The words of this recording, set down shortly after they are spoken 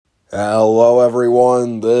Hello,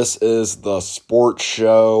 everyone. This is the Sports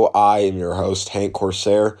Show. I am your host, Hank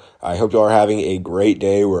Corsair. I hope you all are having a great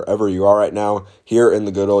day wherever you are right now here in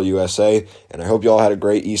the good old USA, and I hope you all had a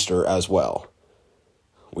great Easter as well.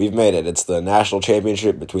 We've made it. It's the national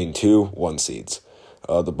championship between two one seeds,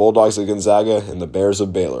 the Bulldogs of Gonzaga and the Bears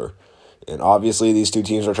of Baylor. And obviously, these two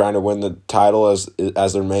teams are trying to win the title as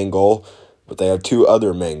their main goal, but they have two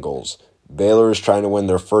other main goals. Baylor is trying to win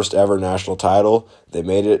their first ever national title. They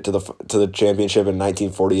made it to the championship in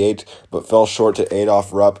 1948, but fell short to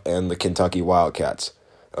Adolph Rupp and the Kentucky Wildcats.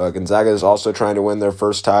 Gonzaga is also trying to win their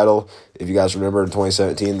first title. If you guys remember, in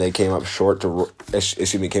 2017, they came up short to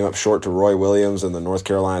Roy Williams and the North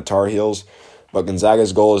Carolina Tar Heels. But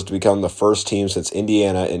Gonzaga's goal is to become the first team since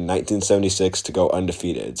Indiana in 1976 to go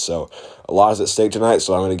undefeated. So a lot is at stake tonight,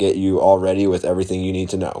 so I'm going to get you all ready with everything you need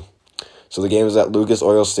to know. So the game is at Lucas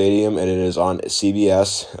Oil Stadium, and it is on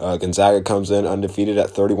CBS. Gonzaga comes in undefeated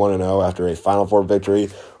at 31-0 after a Final Four victory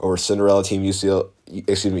over Cinderella team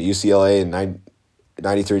UCLA in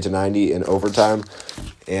 93-90 in overtime.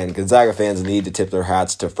 And Gonzaga fans need to tip their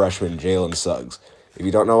hats to freshman Jalen Suggs. If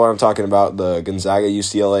you don't know what I'm talking about, the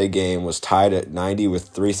Gonzaga-UCLA game was tied at 90 with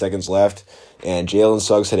 3 seconds left, and Jalen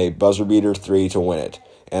Suggs hit a buzzer-beater three to win it.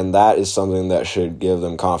 And that is something that should give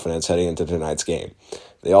them confidence heading into tonight's game.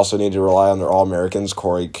 They also need to rely on their All-Americans,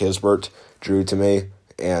 Corey Kispert, Drew Tomei,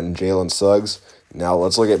 and Jalen Suggs. Now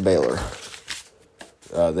let's look at Baylor.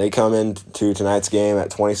 They come into tonight's game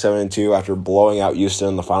at 27-2 after blowing out Houston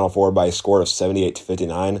in the Final Four by a score of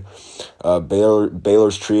 78-59.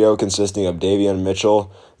 Baylor's trio consisting of Davion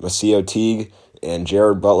Mitchell, Maseo Teague, and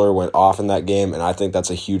Jared Butler went off in that game, and I think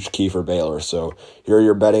that's a huge key for Baylor. So here are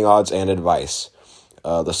your betting odds and advice.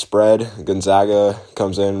 The spread, Gonzaga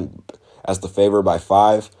comes in as the favor by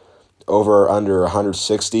 5, over or under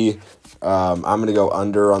 160. I'm going to go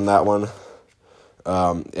under on that one.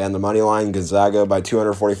 And the money line, Gonzaga by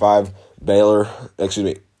 245, Baylor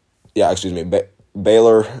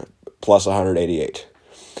plus 188.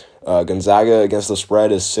 Gonzaga against the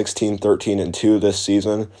spread is 16-13-2 this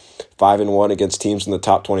season, 5-1 against teams in the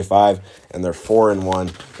top 25, and they're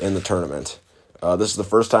 4-1 in the tournament. This is the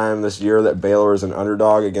first time this year that Baylor is an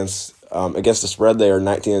underdog against the spread. They are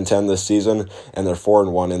 19-10 this season, and they're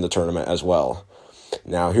 4-1 in the tournament as well.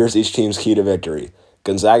 Now, here's each team's key to victory.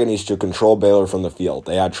 Gonzaga needs to control Baylor from the field.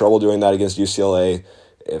 They had trouble doing that against UCLA.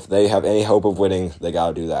 If they have any hope of winning, they got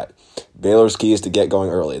to do that. Baylor's key is to get going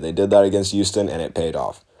early. They did that against Houston, and it paid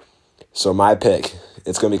off. So my pick,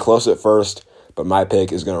 it's going to be close at first, but my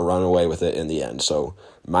pick is going to run away with it in the end. So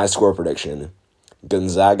my score prediction,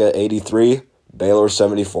 Gonzaga 83, Baylor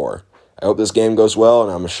 74. I hope this game goes well,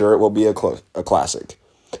 and I'm sure it will be a classic.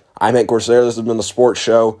 I'm Hank Corsair. This has been the Sports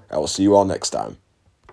Show. I will see you all next time.